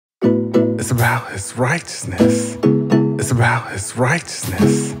It's about His righteousness. It's about His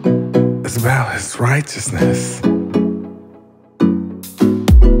righteousness. It's about His righteousness.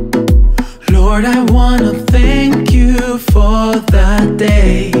 Lord, I wanna thank you for that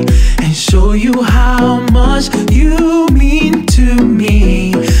day and show you how much you mean to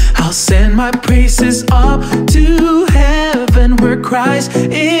me. I'll send my praises up to heaven where Christ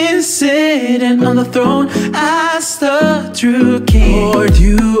is sitting on the throne as the true King. Lord,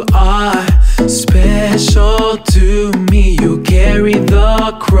 you are special to me. You carry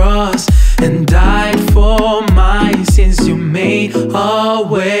the cross and died for my sins. You made a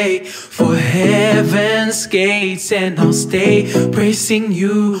way for heaven's gates, and I'll stay praising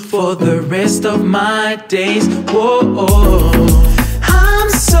you for the rest of my days. Whoa, I'm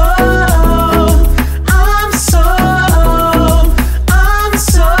so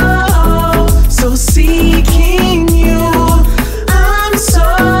seeking you. I'm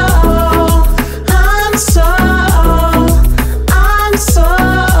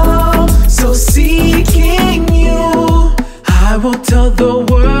so seeking you. I will tell the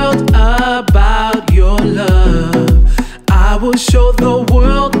world about your love. I will show the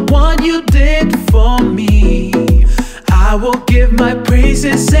world what you did for me. I will give my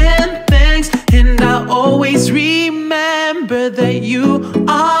praises and thanks, and I'll always remember that you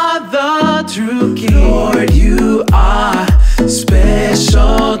are the true King. Lord, you are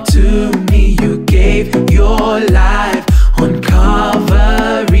special to me. You gave your life on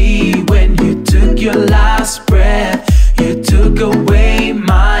Calvary. When you took your last breath, you took away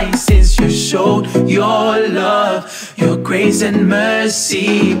my sins. You showed your love, your grace and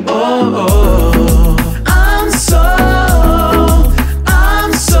mercy. Oh, I'm so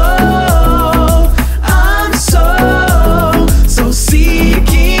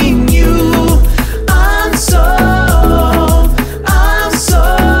seeking you. I'm so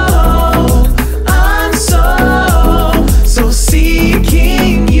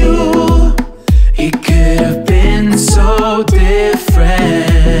seeking you. It could have been so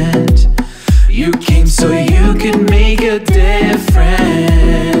different. You came so you could make a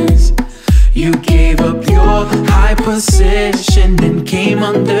difference. You gave up your high position and came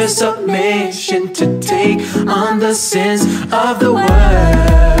under submission to take on the sins of the world.